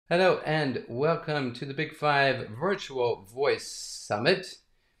Hello and welcome to the Big Five Virtual Voice Summit.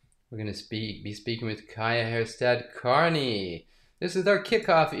 We're going to be speaking with Kaya Herstad-Carney. This is our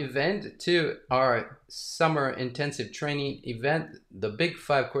kickoff event to our summer intensive training event. The Big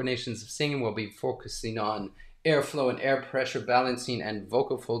Five coordinations of singing will be focusing on airflow and air pressure balancing and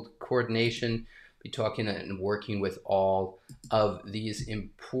vocal fold coordination. Be talking and working with all of these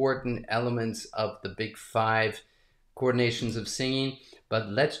important elements of the Big Five coordinations of singing. But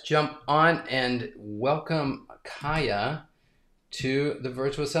let's jump on and welcome Kaya to the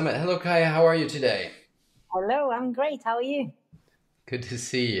virtual summit. Hello, Kaya. How are you today? Hello, I'm great. How are you? Good to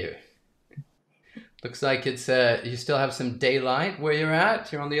see you. Looks like it's you still have some daylight where you're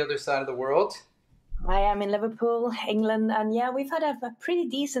at. You're on the other side of the world. I am in Liverpool, England, and yeah, we've had a pretty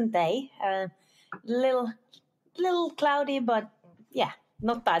decent day. Little, little cloudy, but yeah,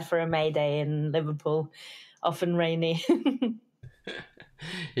 not bad for a May day in Liverpool. Often rainy.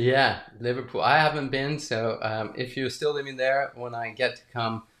 Yeah, Liverpool. I haven't been, so if you're still living there, when I get to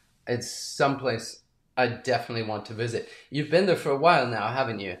come, it's someplace I definitely want to visit. You've been there for a while now,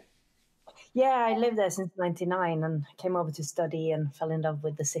 haven't you? Yeah, I lived there since '99 and came over to study and fell in love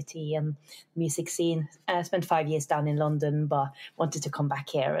with the city and music scene. I spent 5 years down in London, but wanted to come back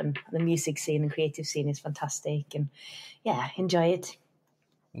here. And the music scene and creative scene is fantastic, and yeah, enjoy it.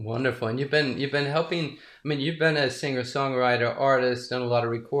 Wonderful. And you've been helping. I mean, you've been a singer-songwriter, artist, done a lot of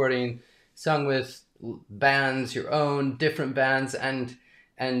recording, sung with bands, your own different bands, and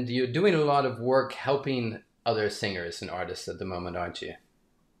you're doing a lot of work helping other singers and artists at the moment, aren't you?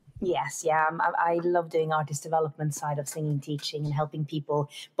 Yes, yeah, I love doing artist development side of singing, teaching, and helping people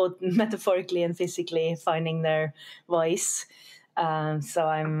both metaphorically and physically finding their voice.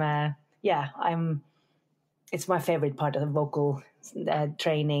 So yeah, I'm. It's my favorite part of the vocal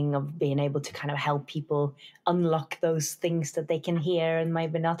training of being able to kind of help people unlock those things that they can hear and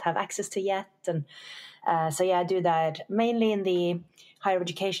maybe not have access to yet. And so yeah, I do that mainly in the higher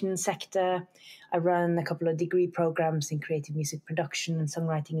education sector. I run a couple of degree programs in creative music production and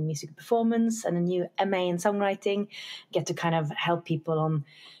songwriting and music performance, and a new MA in songwriting. Get to kind of help people on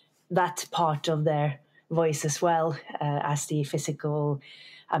that part of their voice as well as the physical.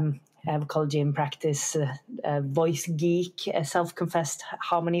 I have a gym practice, voice geek, a self-confessed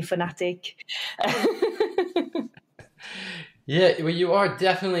harmony fanatic. Yeah, well, you are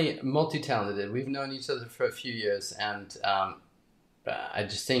definitely multi-talented. We've known each other for a few years, and I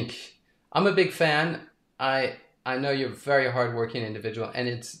just think I'm a big fan. I know you're a very hardworking individual,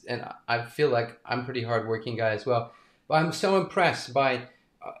 and I feel like I'm a pretty hardworking guy as well. But I'm so impressed by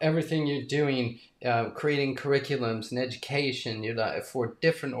everything you're doing, creating curriculums and education, for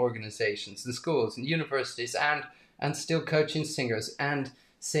different organizations and schools and universities, and still coaching singers and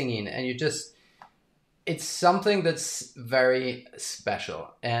singing, and you just it's something that's very special.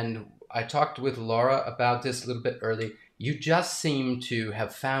 And I talked with Laura about this a little bit early. You just seem to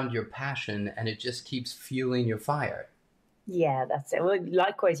have found your passion and it just keeps fueling your fire. Yeah, that's it. Well,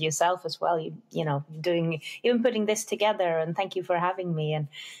 likewise yourself as well. You know, doing even putting this together, and thank you for having me. And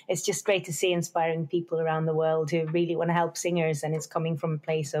it's just great to see inspiring people around the world who really want to help singers, and it's coming from a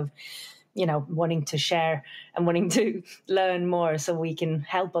place of wanting to share and wanting to learn more so we can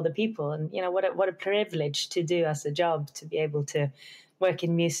help other people. And what a privilege to do as a job, to be able to work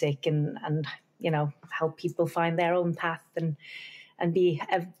in music and help people find their own path and be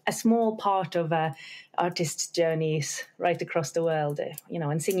a small part of artists' journeys right across the world.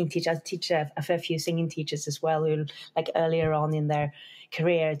 And singing teachers, I teach a fair few singing teachers as well, who like earlier on in their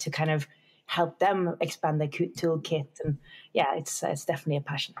career to kind of help them expand their toolkit. And yeah, it's definitely a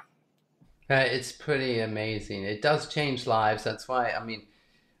passion. It's pretty amazing. It does change lives. That's why, I mean,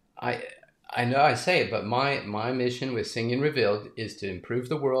 I I know I say it, but my mission with Singing Revealed is to improve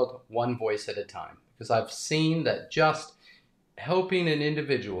the world one voice at a time. Because I've seen that just helping an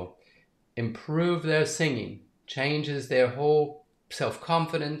individual improve their singing changes their whole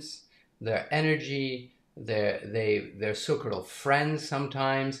self-confidence, their energy, their so-called friends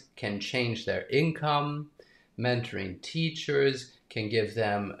sometimes can change their income. Mentoring teachers can give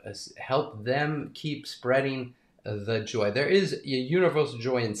them help them keep spreading the joy. There is a universal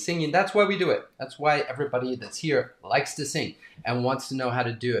joy in singing. That's why we do it. That's why everybody that's here likes to sing and wants to know how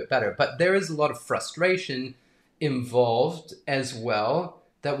to do it better. But there is a lot of frustration involved as well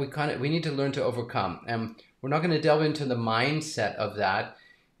that we need to learn to overcome. And we're not going to delve into the mindset of that,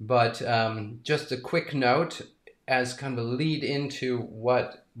 but just a quick note as kind of a lead into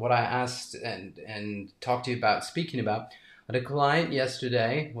what I asked and talked to you about, speaking about. I had a client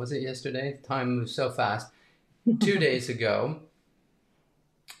yesterday. Was it yesterday? Time moves so fast. 2 days ago,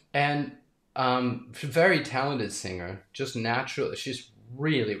 and very talented singer, just natural. She's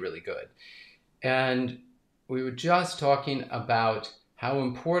really, really good. And we were just talking about how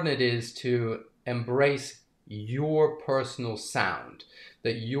important it is to embrace your personal sound,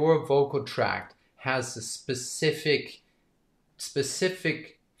 that your vocal tract has a specific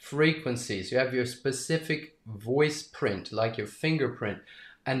frequencies. You have your specific voice print, like your fingerprint,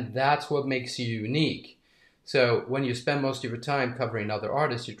 and that's what makes you unique. So when you spend most of your time covering other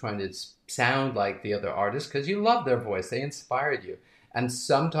artists, you're trying to sound like the other artists because you love their voice, they inspired you. And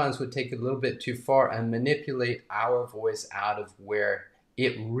sometimes we take it a little bit too far and manipulate our voice out of where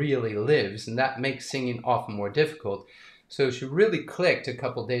it really lives, and that makes singing often more difficult. So she really clicked a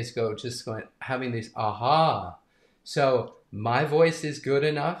couple of days ago, just going having these aha. So my voice is good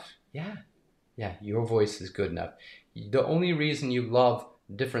enough. Yeah, your voice is good enough. The only reason you love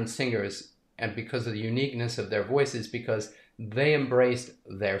different singers and because of the uniqueness of their voices, because they embraced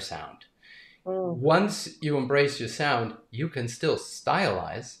their sound. Once you embrace your sound, you can still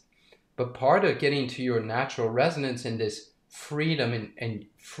stylize, but part of getting to your natural resonance in this freedom and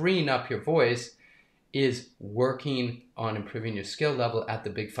freeing up your voice is working on improving your skill level at the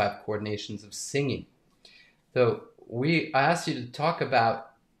Big Five coordinations of singing. So I asked you to talk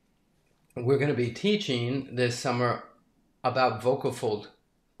about, we're going to be teaching this summer about vocal fold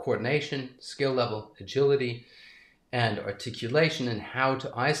coordination, skill level, agility, and articulation, and how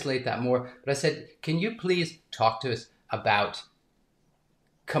to isolate that more. But I said, can you please talk to us about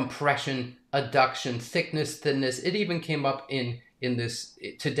compression, adduction, thickness, thinness? It even came up in this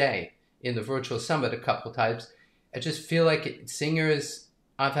today in the virtual summit a couple times. I just feel like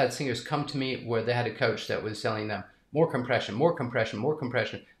I've had singers come to me where they had a coach that was telling them more compression, more compression, more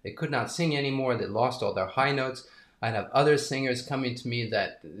compression. They could not sing anymore. They lost all their high notes. I'd have other singers coming to me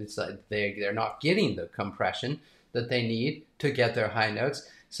that it's like they're not getting the compression that they need to get their high notes.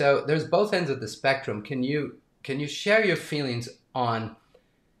 So there's both ends of the spectrum. Can you share your feelings on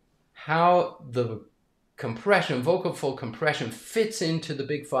how the compression, vocal fold compression, fits into the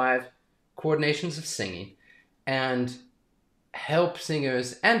Big Five coordinations of singing, and help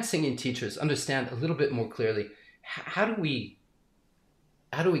singers and singing teachers understand a little bit more clearly how do we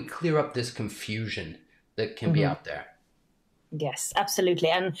clear up this confusion that can be out there? Yes, absolutely.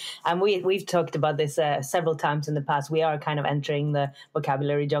 And we've talked about this several times in the past. We are kind of entering the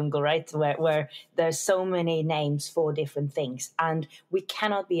vocabulary jungle, right? Where there's so many names for different things. And we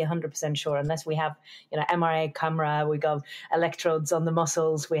cannot be 100% sure unless we have, MRI camera, we got electrodes on the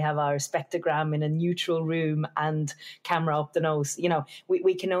muscles, we have our spectrogram in a neutral room and camera up the nose.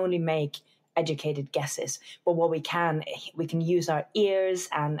 We can only make educated guesses, but what we can use our ears,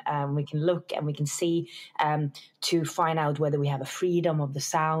 and we can look and we can see to find out whether we have a freedom of the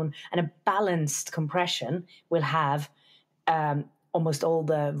sound, and a balanced compression will have almost all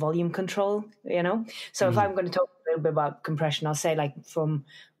the volume control, so if I'm going to talk a little bit about compression, I'll say, like, from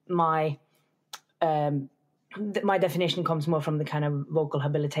my definition comes more from the kind of vocal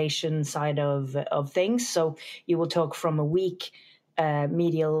habilitation side of things. So you will talk from a weak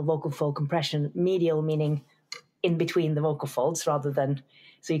medial vocal fold compression, medial meaning in between the vocal folds, rather than,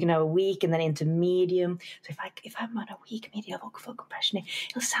 so you can have a weak and then into medium. So if I'm on a weak medial vocal fold compression,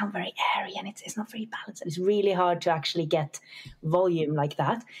 it'll sound very airy and it's not very balanced, and it's really hard to actually get volume like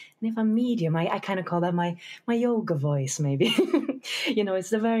that. And if I'm medium, I kind of call that my yoga voice, maybe.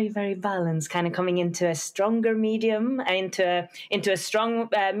 It's a very, very balanced, kind of coming into a stronger medium, into a strong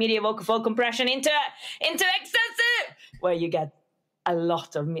medial vocal fold compression, into excessive, where you get a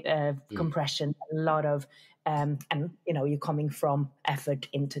lot of compression, a lot of, and you're coming from effort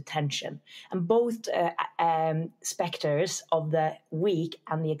into tension. And both specters of the weak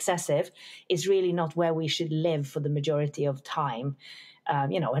and the excessive is really not where we should live for the majority of time.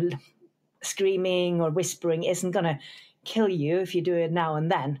 Screaming or whispering isn't going to kill you if you do it now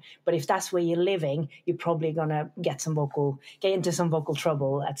and then, but if that's where you're living, you're probably gonna get into some vocal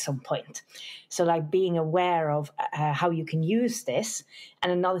trouble at some point. So, like, being aware of how you can use this.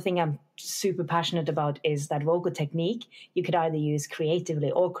 And another thing I'm super passionate about is that vocal technique you could either use creatively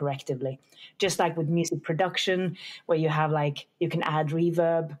or correctively, just like with music production, where you have, like, you can add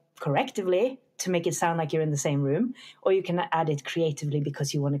reverb correctively to make it sound like you're in the same room, or you can add it creatively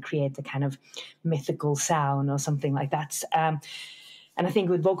because you want to create a kind of mythical sound or something like that. And I think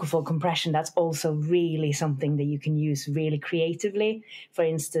with vocal fold compression, that's also really something that you can use really creatively. For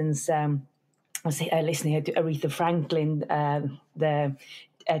instance, I was listening to Aretha Franklin, the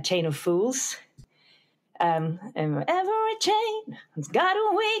Chain of Fools. Every chain has got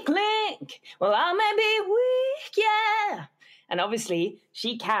a weak link. Well, I may be weak, yeah. And obviously,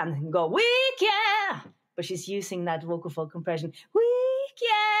 she can go weak, yeah, but she's using that vocal fold compression, weak,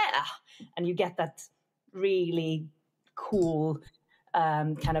 yeah. And you get that really cool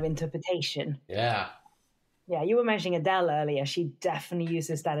kind of interpretation. Yeah. Yeah, you were mentioning Adele earlier. She definitely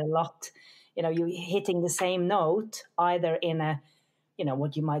uses that a lot. You hitting the same note either in a,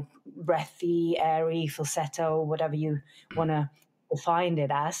 what you might breathy, airy, falsetto, whatever you want to define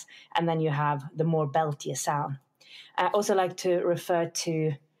it as, and then you have the more beltier sound. I also like to refer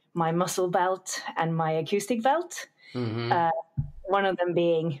to my muscle belt and my acoustic belt. Mm-hmm. One of them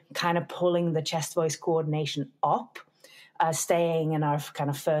being kind of pulling the chest voice coordination up, staying in our kind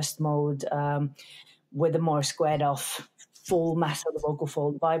of first mode, with a more squared off full mass of the vocal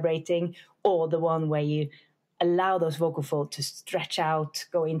fold vibrating, or the one where you allow those vocal folds to stretch out,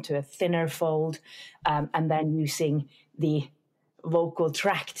 go into a thinner fold, and then using the vocal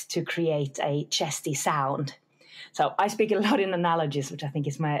tract to create a chesty sound. So I speak a lot in analogies, which I think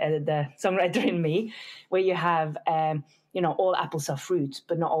is my the songwriter in me, where you have all apples are fruits,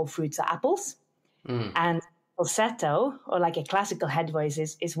 but not all fruits are apples. Mm. And falsetto, or like a classical head voice,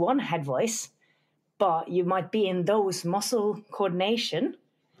 is one head voice, but you might be in those muscle coordination.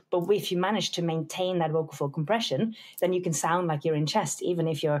 But if you manage to maintain that vocal fold compression, then you can sound like you're in chest, even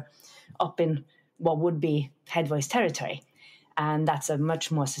if you're up in what would be head voice territory. And that's a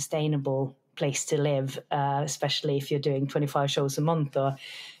much more sustainable place to live, especially if you're doing 25 shows a month, or,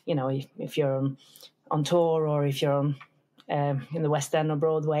 if you're on tour, or if you're on in the West End or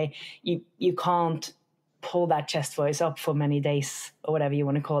Broadway, you can't pull that chest voice up for many days, or whatever you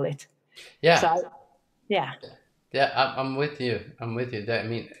want to call it. Yeah. So, yeah. Yeah, I'm with you. I'm with you. I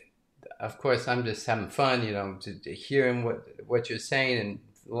mean, of course, I'm just having fun, to hearing what you're saying,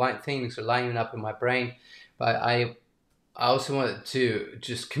 and things are lining up in my brain. But I also want to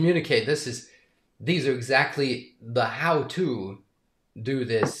just communicate. These are exactly the how to do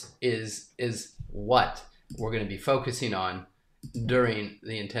this is what we're going to be focusing on during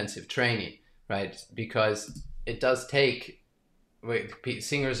the intensive training, right? Because it does take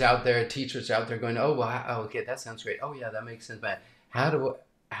singers out there, teachers out there going, oh, wow, okay, that sounds great. Oh, yeah, that makes sense. But how do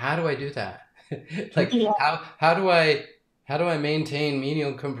I do that? Like, Yeah. how do I maintain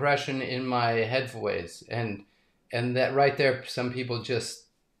menial compression in my head voice? And that right there, some people just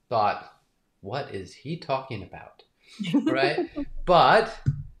thought, what is he talking about? Right? But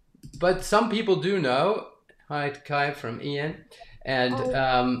some people do know. Hi, Kai from Ian. And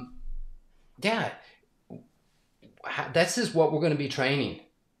yeah, this is what we're going to be training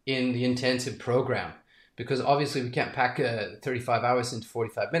in the intensive program, because obviously we can't pack 35 hours into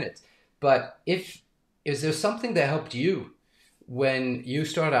 45 minutes. But is there something that helped you when you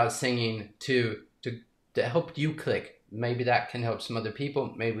start out singing to help you click? Maybe that can help some other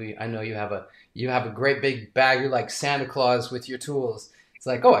people. Maybe, I know you have a great big bag. You're like Santa Claus with your tools. It's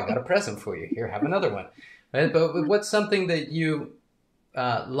like, oh, I got a present for you. Here, have another one. Right? But what's something that you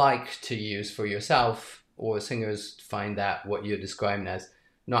like to use for yourself, or singers find that what you're describing as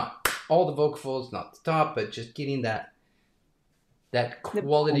not all the vocal folds, not the top, but just getting that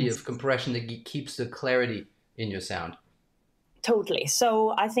quality of compression that keeps the clarity in your sound? Totally.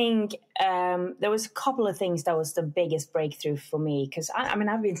 So I think there was a couple of things that was the biggest breakthrough for me, because I mean,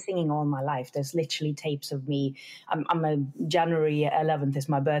 I've been singing all my life. There's literally tapes of me. I'm a January 11th is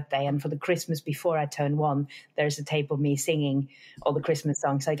my birthday, and for the Christmas before I turned 1, there's a tape of me singing all the Christmas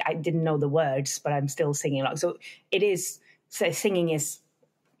songs. Like, I didn't know the words, but I'm still singing along. So it is. So singing is,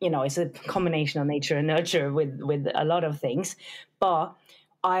 it's a combination of nature and nurture with a lot of things, but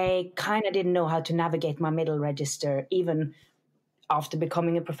I kind of didn't know how to navigate my middle register even after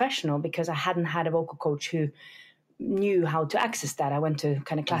becoming a professional, because I hadn't had a vocal coach who knew how to access that. I went to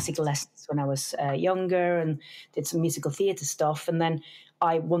kind of classical lessons when I was younger and did some musical theatre stuff. And then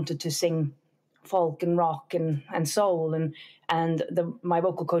I wanted to sing folk and rock and soul. And my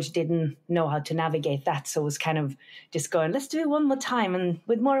vocal coach didn't know how to navigate that. So it was kind of just going, let's do it one more time and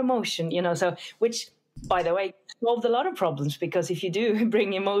with more emotion, so which, by the way, solved a lot of problems, because if you do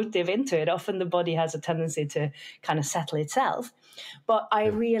bring emotive into it, often the body has a tendency to kind of settle itself. But I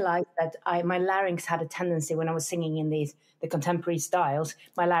realized that my larynx had a tendency, when I was singing in the contemporary styles,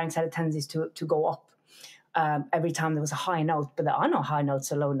 my larynx had a tendency to go up every time there was a high note. But there are no high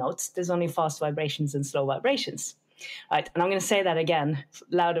notes or low notes. There's only fast vibrations and slow vibrations. Right? And I'm going to say that again,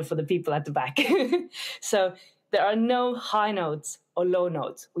 louder for the people at the back. So there are no high notes or low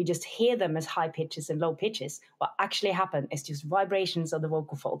notes. We just hear them as high pitches and low pitches. What actually happens is just vibrations of the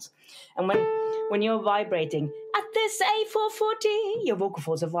vocal folds. And when you're vibrating at this A440, your vocal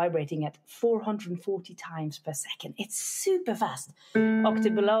folds are vibrating at 440 times per second. It's super fast.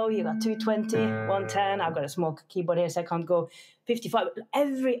 Octave below, you got 220, 110. I've got a small keyboard here, so I can't go 55.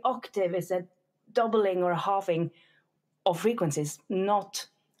 Every octave is a doubling or halving of frequencies, not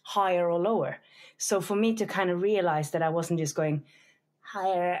higher or lower. So for me to kind of realize that I wasn't just going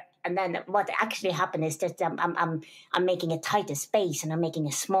higher. And then what actually happened is that I'm making a tighter space and I'm making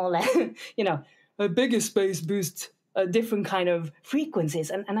a smaller, a bigger space boosts different kind of frequencies.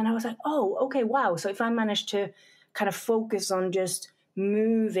 And then I was like, oh, okay, wow. So if I manage to kind of focus on just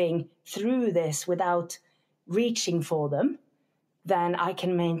moving through this without reaching for them, then I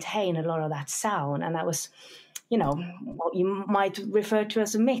can maintain a lot of that sound. And that was, what you might refer to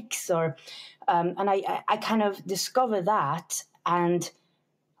as a mix. And I kind of discovered that, and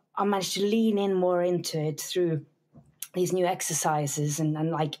I managed to lean in more into it through these new exercises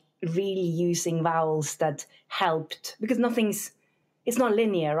and like really using vowels that helped, because it's not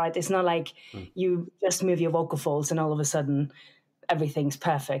linear, right? It's not like you just move your vocal folds and all of a sudden everything's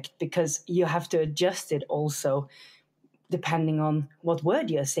perfect, because you have to adjust it also depending on what word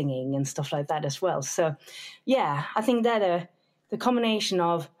you're singing and stuff like that as well. So yeah, I think that the combination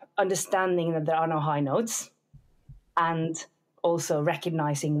of understanding that there are no high notes and also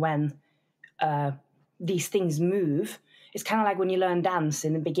recognizing when these things move. It's kind of like when you learn dance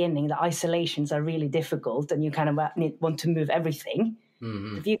in the beginning, the isolations are really difficult and you kind of want to move everything.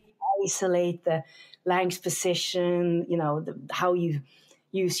 Mm-hmm. If you isolate the larynx position, how you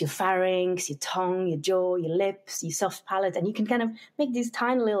use your pharynx, your tongue, your jaw, your lips, your soft palate, and you can kind of make these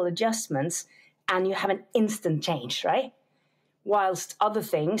tiny little adjustments and you have an instant change, right? Whilst other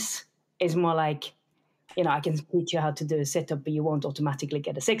things is more like, I can teach you how to do a sit-up, but you won't automatically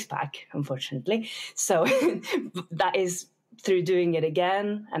get a six-pack, unfortunately. So that is through doing it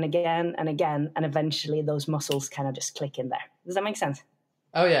again and again and again, and eventually those muscles kind of just click in there. Does that make sense?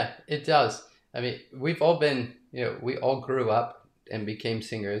 Oh, yeah, it does. I mean, we've all been, we all grew up and became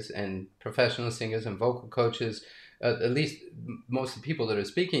singers and professional singers and vocal coaches. At least most of the people that are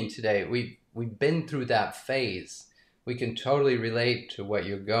speaking today, we've been through that phase. We can totally relate to what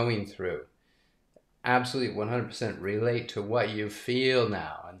you're going through. Absolutely 100% relate to what you feel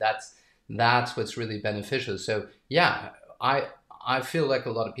now, and that's what's really beneficial. So yeah, I feel like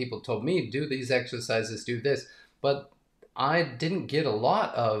a lot of people told me, do these exercises, do this, but I didn't get a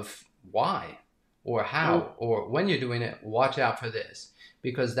lot of why or how or when you're doing it, watch out for this,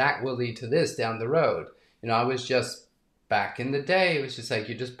 because that will lead to this down the road. I was just, back in the day, it was just like,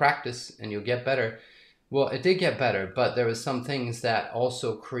 you just practice and you'll get better. Well, it did get better, but there were some things that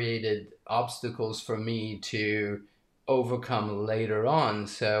also created obstacles for me to overcome later on.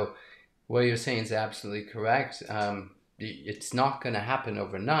 So what you're saying is absolutely correct. It's not going to happen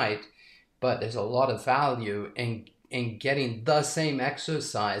overnight, but there's a lot of value in getting the same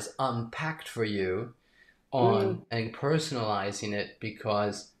exercise unpacked for you and personalizing it,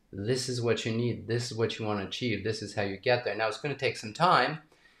 because this is what you need. This is what you want to achieve. This is how you get there. Now, it's going to take some time,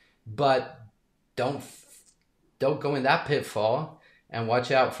 but don't go in that pitfall, and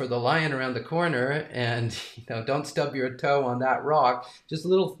watch out for the lion around the corner, and don't stub your toe on that rock. Just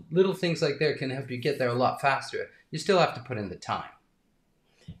little things like that can help you get there a lot faster. You still have to put in the time.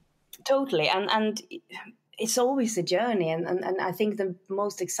 Totally, and it's always a journey, and I think the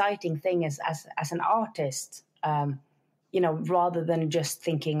most exciting thing is as an artist, rather than just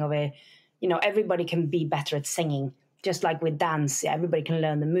thinking of everybody can be better at singing. Just like with dance, everybody can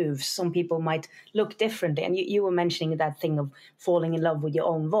learn the moves. Some people might look differently. And you were mentioning that thing of falling in love with your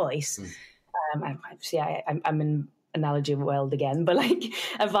own voice. I'm in analogy world again, but like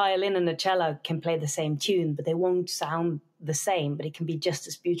a violin and a cello can play the same tune, but they won't sound the same, but it can be just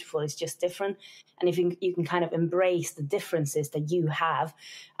as beautiful. It's just different. And if you can kind of embrace the differences that you have,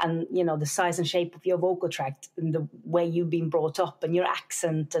 and the size and shape of your vocal tract and the way you've been brought up and your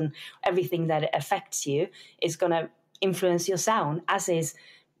accent and everything that affects you is going to influence your sound, as is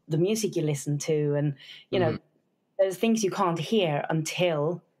the music you listen to. And there's things you can't hear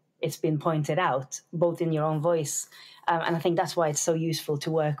until it's been pointed out, both in your own voice, and I think that's why it's so useful to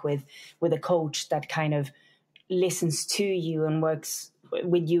work with a coach that kind of listens to you and works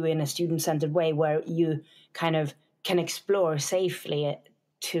with you in a student-centered way, where you kind of can explore safely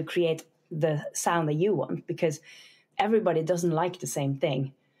to create the sound that you want, because everybody doesn't like the same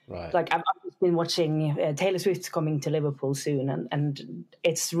thing. Right. Like I've just been watching Taylor Swift's coming to Liverpool soon, and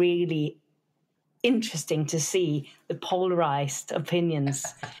it's really interesting to see the polarized opinions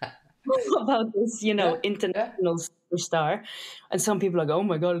about this, international superstar. And some people are like, oh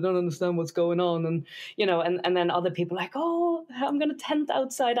my God, I don't understand what's going on. And, and then other people are like, oh, I'm going to tent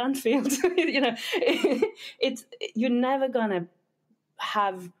outside Anfield. You're never going to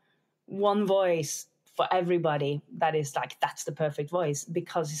have one voice for everybody that is like, that's the perfect voice,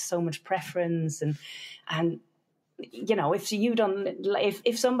 because there's so much preference. And if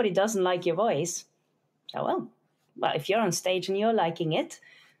somebody doesn't like your voice, well, if you're on stage and you're liking it,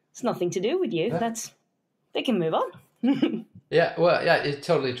 it's nothing to do with you. They can move on. Yeah, well, yeah, it's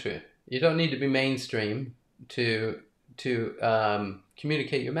totally true. You don't need to be mainstream to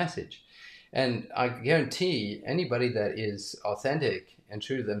communicate your message. And I guarantee anybody that is authentic and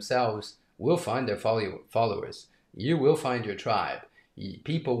true to themselves will find their followers. You will find your tribe.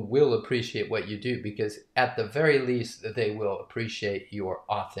 People will appreciate what you do because at the very least they will appreciate your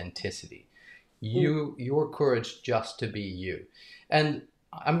authenticity. Your courage just to be you. And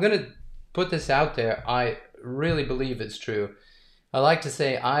I'm going to put this out there. I really believe it's true. I like to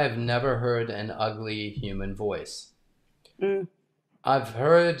say I have never heard an ugly human voice. Mm. I've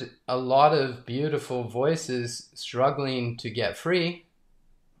heard a lot of beautiful voices struggling to get free,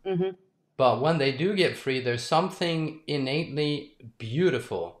 Mm-hmm. but when they do get free, there's something innately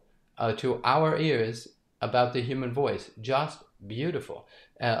beautiful to our ears about the human voice. Just beautiful.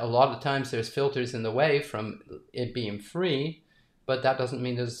 A lot of times there's filters in the way from it being free, but that doesn't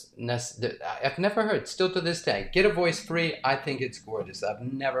mean I've never heard, still to this day, get a voice free. I think it's gorgeous. I've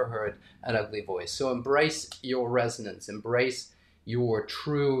never heard an ugly voice. So embrace your resonance, embrace your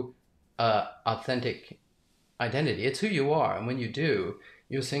true, authentic identity. It's who you are, and when you do,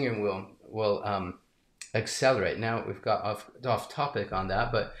 your singing will accelerate. Now we've got off topic on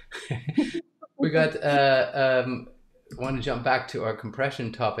that, but we got. Want to jump back to our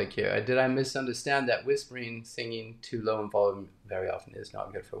compression topic here. Did I misunderstand that whispering, singing too low in volume very often is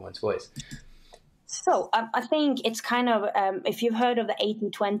not good for one's voice? So I think it's kind of, if you've heard of the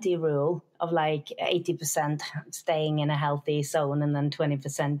 80-20 rule of like 80% staying in a healthy zone and then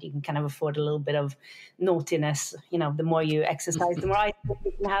 20% you can kind of afford a little bit of naughtiness. You know, the more you exercise, the more ice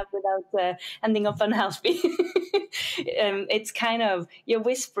you can have without ending up unhealthy. It's kind of, your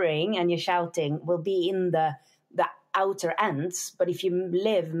whispering and your shouting will be in the outer ends, but if you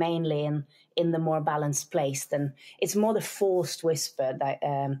live mainly in the more balanced place, then it's more the forced whisper that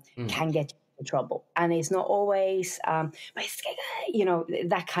can get you into trouble. And it's not always but it's, you know,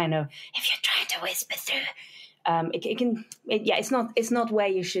 that kind of, if you're trying to whisper through, it's not where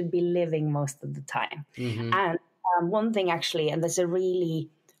you should be living most of the time. Mm-hmm. And one thing actually, and there's a really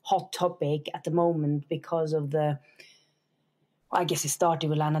hot topic at the moment because of I guess it started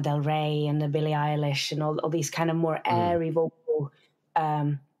with Lana Del Rey and the Billie Eilish and all these kind of more airy vocal.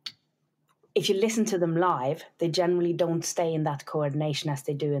 If you listen to them live, they generally don't stay in that coordination as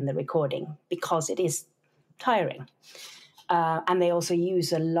they do in the recording because it is tiring. And they also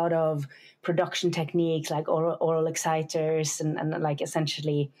use a lot of production techniques like oral exciters and like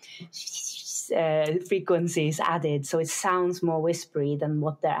essentially frequencies added. So it sounds more whispery than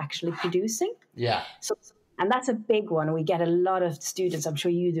what they're actually producing. Yeah. And that's a big one. We get a lot of students, I'm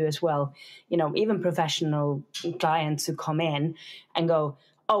sure you do as well, you know, even professional clients who come in and go,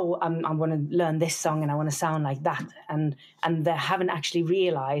 oh, I want to learn this song and I want to sound like that. And they haven't actually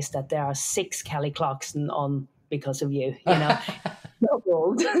realized that there are 6 Kelly Clarkson on because of you know.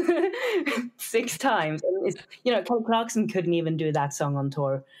 Old 6 times. And it's, you know, Kelly Clarkson couldn't even do that song on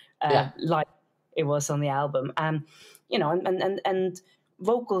tour like it was on the album. You know, and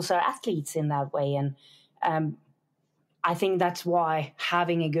vocals are athletes in that way. And I think that's why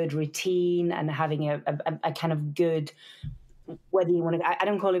having a good routine and having a kind of good, whether you want to,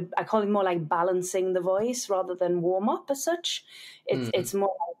 I call it more like balancing the voice rather than warm up as such. It's more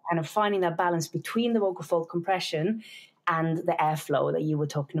like kind of finding that balance between the vocal fold compression and the airflow that you were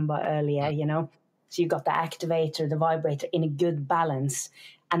talking about earlier, you know. So you've got the activator, the vibrator in a good balance.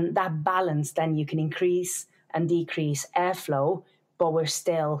 And that balance, then you can increase and decrease airflow, but we're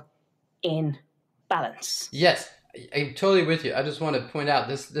still in balance. Yes, I'm totally with you. I just want to point out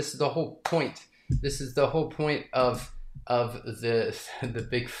this is the whole point. This is the whole point of the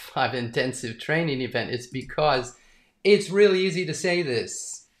Big 5 intensive training event. It's because it's really easy to say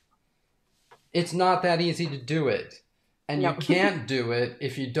this. It's not that easy to do it. And you can't do it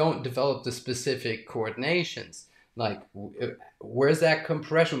if you don't develop the specific coordinations. Like, where's that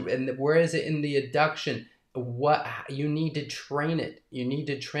compression? And where is it in the adduction? What you need to train it. You need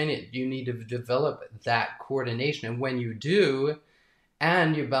to train it. You need to develop that coordination. And when you do,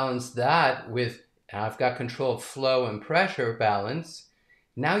 and you balance that with, I've got control of flow and pressure balance,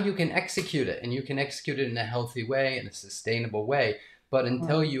 now you can execute it. And you can execute it in a healthy way, in a sustainable way. But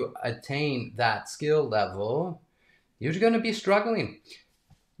until you attain that skill level, you're going to be struggling.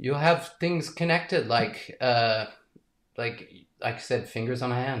 You'll have things connected like I said, fingers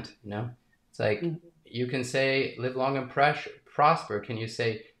on a hand, you know? It's like, you can say, live long and prosper. Can you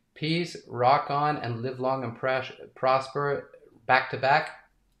say, peace, rock on, and live long and prosper back to back?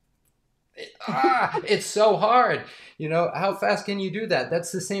 It's so hard. You know, how fast can you do that?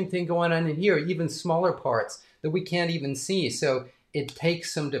 That's the same thing going on in here, even smaller parts that we can't even see. So it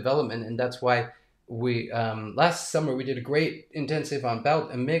takes some development, and that's why we last summer we did a great intensive on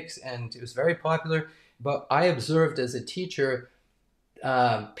belt and mix, and it was very popular. But I observed as a teacher,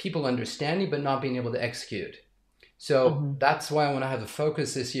 people understanding but not being able to execute. So that's why I want to have the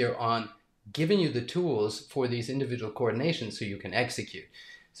focus this year on giving you the tools for these individual coordinations so you can execute.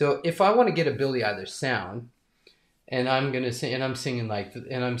 So if I want to get a Billie Eilish sound, and I'm gonna sing, and I'm singing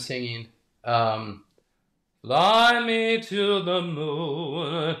 "Fly Me to the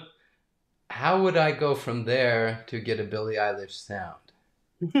Moon," how would I go from there to get a Billie Eilish sound?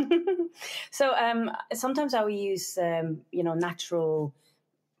 So sometimes I will use natural,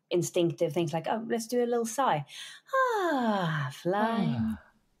 instinctive things like, oh, let's do a little sigh, fly.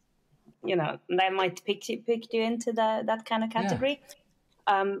 That might pick you into that kind of category. Yeah.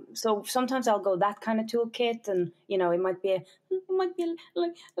 So sometimes I'll go that kind of toolkit, and it might be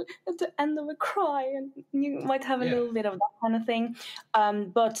like at the end of a cry, and you might have a little bit of that kind of thing.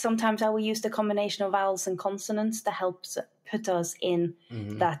 But sometimes I will use the combination of vowels and consonants that helps put us in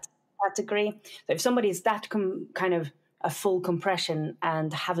that category. So if somebody is that kind of a full compression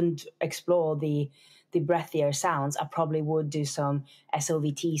and haven't explored the breathier sounds, I probably would do some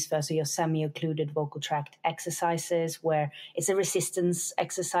SOVTs first, so your semi-occluded vocal tract exercises, where it's a resistance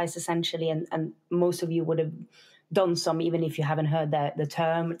exercise essentially, and most of you would have done some, even if you haven't heard the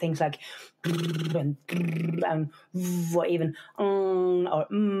term, things like and or even or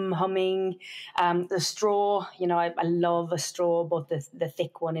humming. The straw, I love a straw, both the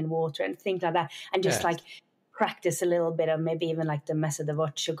thick one in water and things like that, and just like practice a little bit of maybe even like the messa de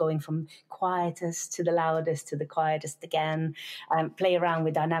voce, going from quietest to the loudest to the quietest again, play around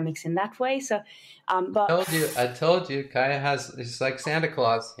with dynamics in that way. So but I told you Kaya it's like Santa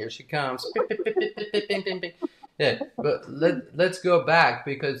Claus, here she comes. Yeah, but let's go back,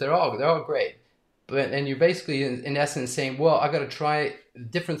 because they're all great, and you're basically in essence saying, well, I got to try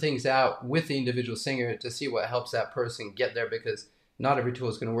different things out with the individual singer to see what helps that person get there, because not every tool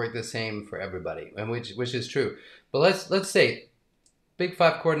is going to work the same for everybody, and which is true. But let's say big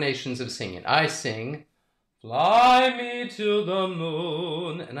 5 coordinations of singing. I sing "Fly Me to the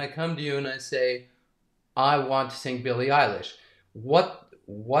Moon," and I come to you and I say, I want to sing Billie Eilish. What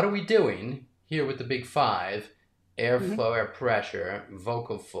are we doing here with the big 5? Airflow, air pressure,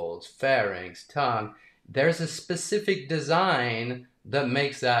 vocal folds, pharynx, tongue. There's a specific design that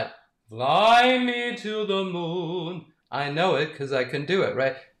makes that "Fly Me to the Moon." I know it because I can do it,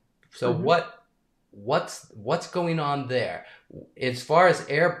 right? So what's going on there? As far as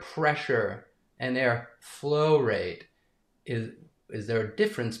air pressure and air flow rate, is there a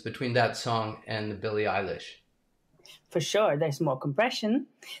difference between that song and the Billie Eilish? For sure, there's more compression,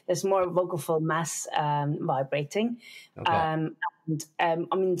 there's more vocal fold mass vibrating. Okay.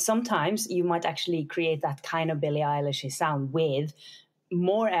 Sometimes you might actually create that kind of Billie Eilish sound with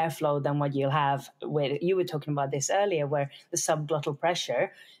more airflow than what you'll have with, you were talking about this earlier, where the subglottal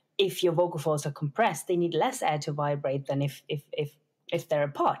pressure, if your vocal folds are compressed, they need less air to vibrate than if they're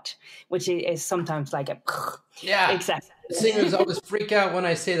apart, which is sometimes like a exactly. Singers always freak out when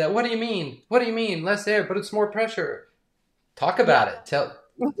I say that. What do you mean? What do you mean? Less air, but it's more pressure. Talk about it.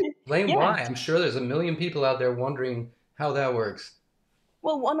 Explain why. I'm sure there's a million people out there wondering how that works.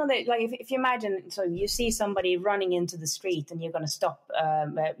 Well, one of the, like, if you imagine, so you see somebody running into the street and you're going to stop,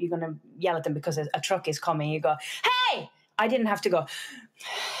 you're going to yell at them because a truck is coming. You go, hey! I didn't have to go,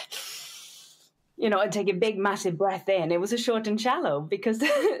 and take a big, massive breath in. It was a short and shallow because,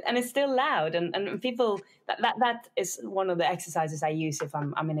 and it's still loud. And people, that is one of the exercises I use if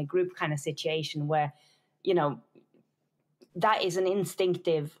I'm in a group kind of situation where, that is an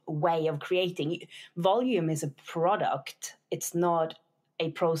instinctive way of creating. Volume is a product. It's not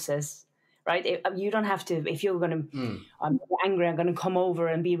a process, right? You don't have to, if you're going to, I'm angry, I'm going to come over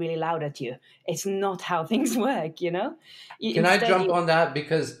and be really loud at you. It's not how things work, Can I jump on that?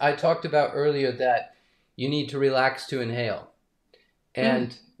 Because I talked about earlier that you need to relax to inhale.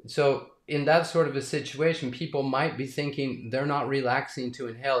 And so in that sort of a situation, people might be thinking they're not relaxing to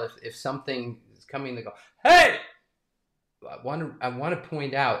inhale. If something is coming, they go, hey! I want to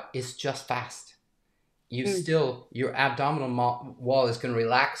point out, it's just fast. Your abdominal wall is going to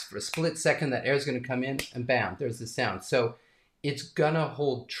relax for a split second. That air is going to come in, and bam, there's the sound. So it's going to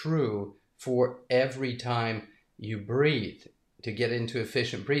hold true for every time you breathe. To get into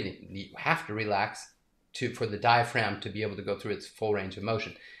efficient breathing, you have to relax for the diaphragm to be able to go through its full range of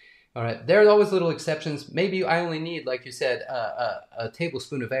motion. All right, there are always little exceptions. Maybe I only need, like you said, a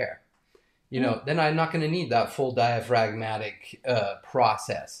tablespoon of air. Then I'm not going to need that full diaphragmatic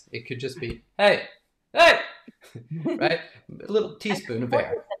process. It could just be, hey, right? A little teaspoon of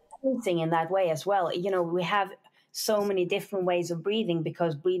air. In that way as well. We have so many different ways of breathing,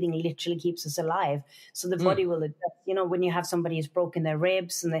 because breathing literally keeps us alive. So the body will adjust. You know, when you have somebody who's broken their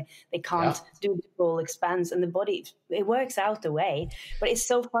ribs and they can't do the full expanse, and the body, it works out the way. But it's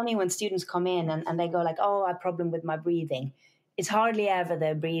so funny when students come in and they go like, oh, I have a problem with my breathing. It's hardly ever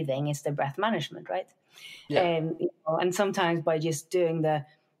their breathing, it's their breath management, right? Yeah. You know, and sometimes by just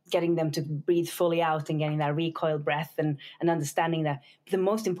getting them to breathe fully out and getting that recoiled breath and understanding that the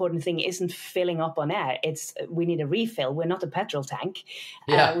most important thing isn't filling up on air. It's we need a refill. We're not a petrol tank.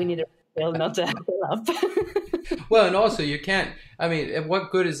 Yeah. We need a refill, not to fill up. Well, and also you can't, I mean,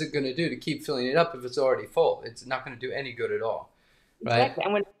 what good is it going to do to keep filling it up if it's already full? It's not going to do any good at all. Right? Exactly.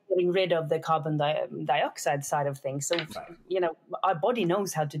 And we're getting rid of the carbon dioxide side of things. So, you know, our body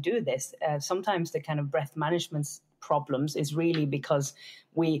knows how to do this. Sometimes the kind of breath management problems is really because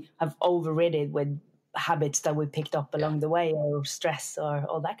we have overridden with habits that we picked up along the way, or stress, or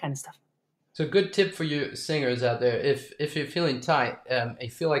all that kind of stuff. So, good tip for you singers out there: if you're feeling tight, you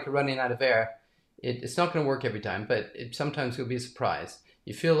feel like you're running out of air, it's not going to work every time, but sometimes you'll be surprised.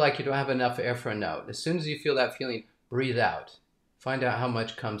 You feel like you don't have enough air for a note. As soon as you feel that feeling, breathe out. Find out how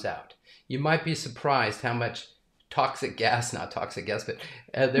much comes out. You might be surprised how much not toxic gas, but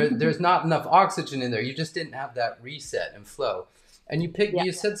there's not enough oxygen in there. You just didn't have that reset and flow. And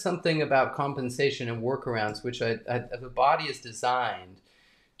you said something about compensation and workarounds, which the body is designed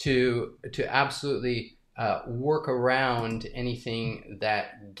to absolutely work around anything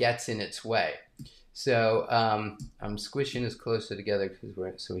that gets in its way. So I'm squishing us closer together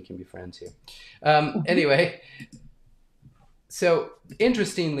so we can be friends here. Anyway, so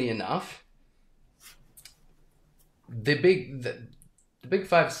interestingly enough, the big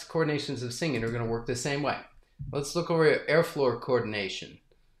five coordinations of singing are going to work the same way. Let's look over air floor coordination.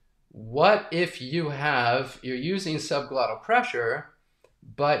 What if you're using subglottal pressure,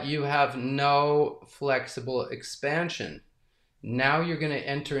 but you have no flexible expansion? Now you're going to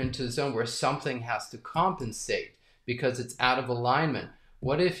enter into a zone where something has to compensate because it's out of alignment.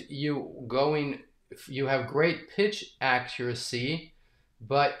 What if you have great pitch accuracy,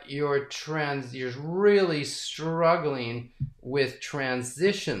 but you're really struggling with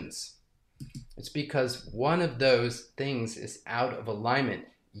transitions? It's because one of those things is out of alignment.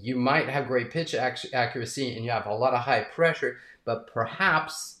 You might have great pitch accuracy and you have a lot of high pressure, but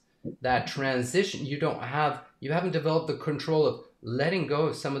perhaps that transition, you haven't developed the control of letting go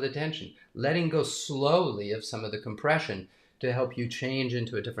of some of the tension, letting go slowly of some of the compression to help you change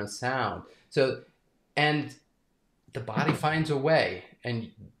into a different sound. So, and the body finds a way,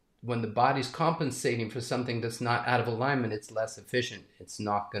 and when the body's compensating for something that's not out of alignment, it's less efficient. It's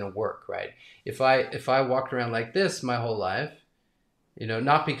not going to work, right? If I walked around like this my whole life,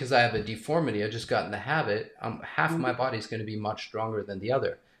 not because I have a deformity, I just got in the habit, half of my body's going to be much stronger than the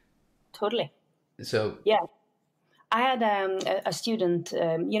other. Totally. So yeah, I had a student,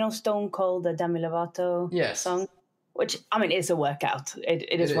 Stone Cold, the Demi Lovato song, which, I mean, is a workout.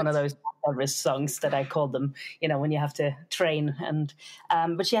 It is one of those Everest songs that I call them, when you have to train. And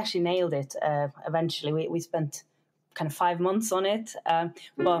but she actually nailed it eventually. We spent kind of 5 months on it.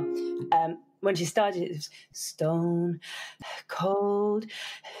 But when she started, it was stone cold,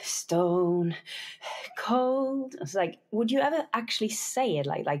 stone cold. I was like, would you ever actually say it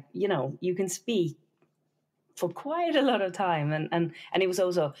like you can speak for quite a lot of time, and it was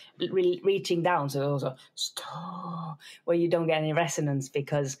also reaching down, so it was a stone where you don't get any resonance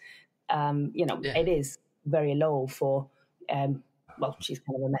because it is very low for she's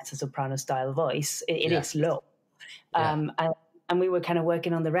kind of a mezzo-soprano style voice. It is low. And we were kind of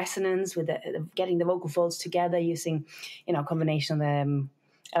working on the resonance with getting the vocal folds together using, a combination of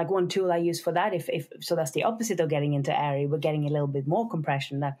like one tool I use for that. So that's the opposite of getting into airy. We're getting a little bit more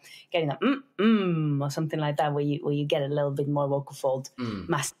compression, getting that or something like that, where you get a little bit more vocal fold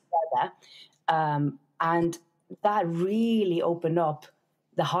massed together, and that really opened up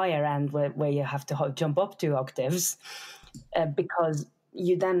the higher end where you have to jump up 2 octaves because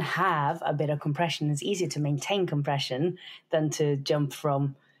you then have a bit of compression. It's easier to maintain compression than to jump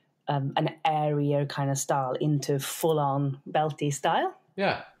from an airier kind of style into full-on belty style.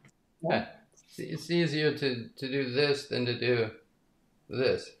 Yeah. It's easier to do this than to do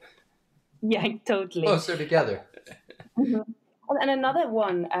this. Yeah, totally. Closer together. Mm-hmm. And another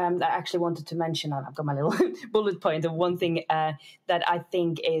one that I actually wanted to mention, I've got my little bullet point of one thing that I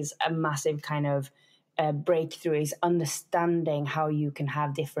think is a massive kind of breakthrough is understanding how you can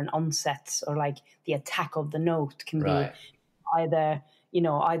have different onsets, or like the attack of the note can be either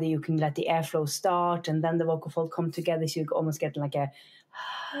you can let the airflow start and then the vocal fold come together, so you almost get like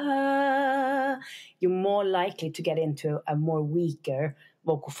you're more likely to get into a more weaker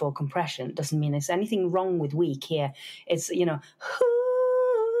vocal fold compression. It doesn't mean there's anything wrong with weak here. It's, it'll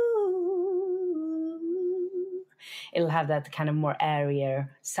have that kind of more airier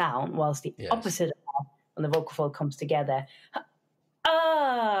sound, whilst the opposite of that, when the vocal fold comes together,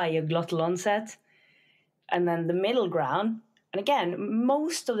 your glottal onset. And then the middle ground, and again,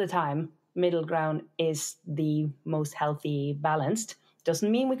 most of the time, middle ground is the most healthy, balanced.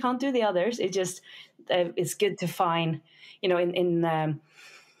 Doesn't mean we can't do the others. It just, it's good to find, in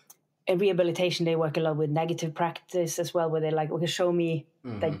rehabilitation, they work a lot with negative practice as well, where they're like, okay, show me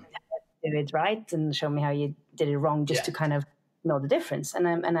that you did it right and show me how you did it wrong, just to kind of know the difference. And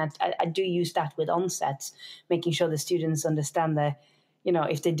I do use that with onsets, making sure the students understand that,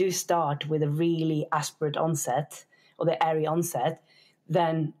 if they do start with a really aspirate onset or the airy onset,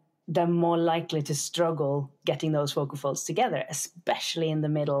 then they're more likely to struggle getting those vocal folds together, especially in the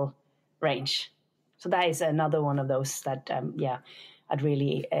middle range. So that is another one of those that, I'd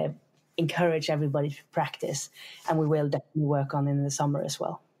really encourage everybody to practice, and we will definitely work on in the summer as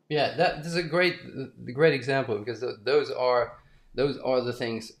well. Yeah, that is a great example, because those are the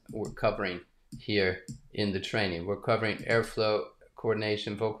things we're covering here in the training. We're covering airflow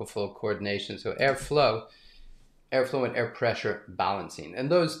coordination, vocal fold coordination. So airflow and air pressure balancing,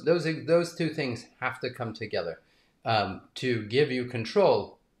 and those two things have to come together to give you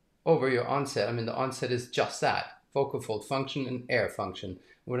control over your onset. I mean, the onset is just that: vocal fold function and air function.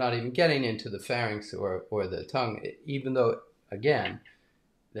 We're not even getting into the pharynx or the tongue, even though, again,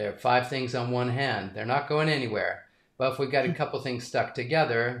 there are 5 things on one hand. They're not going anywhere. But if we got a couple things stuck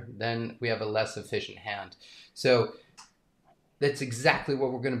together, then we have a less efficient hand. So that's exactly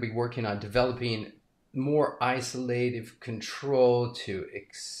what we're going to be working on, developing more isolative control to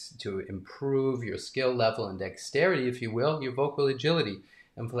improve your skill level and dexterity, if you will, your vocal agility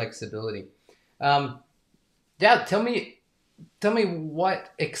and flexibility. Tell me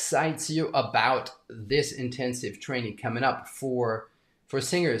what excites you about this intensive training coming up for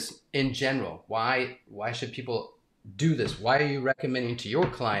singers in general. Why should people do this? Why are you recommending to your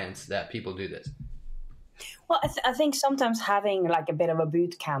clients that people do this? Well, I think sometimes having like a bit of a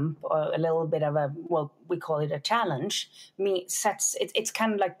boot camp or a little bit of we call it a challenge, it's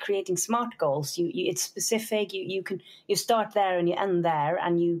kind of like creating SMART goals. It's specific. You start there and you end there,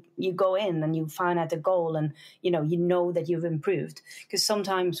 and you go in and you find out the goal, and you know that you've improved. Because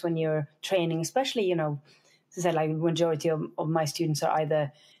sometimes when you're training, especially, as I said, like majority of my students are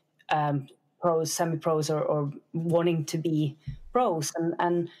either pros, semi-pros, or wanting to be pros,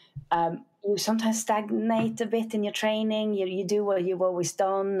 and you sometimes stagnate a bit in your training. You do what you've always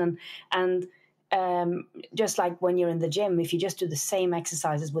done, and just like when you're in the gym, if you just do the same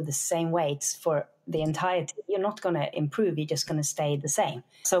exercises with the same weights for the entirety, you're not going to improve. You're just going to stay the same.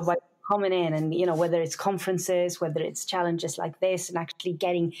 So by coming in and, whether it's conferences, whether it's challenges like this, and actually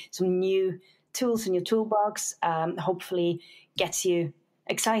getting some new tools in your toolbox, hopefully gets you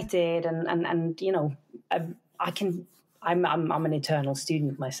excited, and I'm an eternal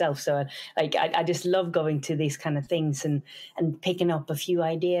student myself, so I just love going to these kind of things and picking up a few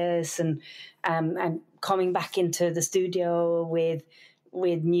ideas and coming back into the studio with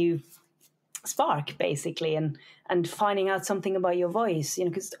new spark, basically, and finding out something about your voice,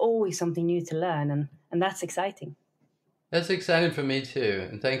 because it's always something new to learn, and that's exciting. That's exciting for me too,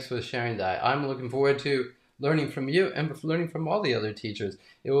 and thanks for sharing that. I'm looking forward to learning from you and learning from all the other teachers.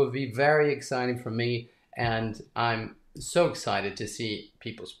 It will be very exciting for me, and I'm so excited to see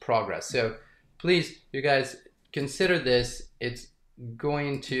people's progress. So please, you guys, consider this. It's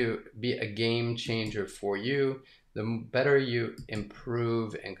going to be a game changer for you. The better you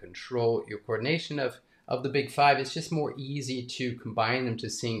improve and control your coordination of the big 5, it's just more easy to combine them to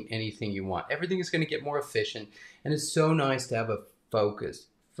sing anything you want. Everything is going to get more efficient, and it's so nice to have a focused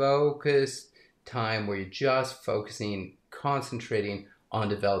time where you're just focusing, concentrating on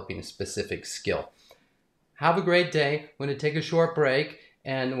developing a specific skill. Have a great day. I'm going to take a short break,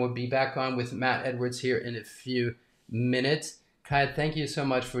 and we'll be back on with Matt Edwards here in a few minutes. Kai, thank you so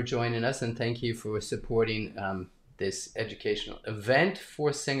much for joining us, and thank you for supporting this educational event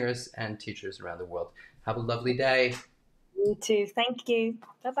for singers and teachers around the world. Have a lovely day. You too. Thank you.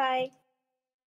 Bye-bye.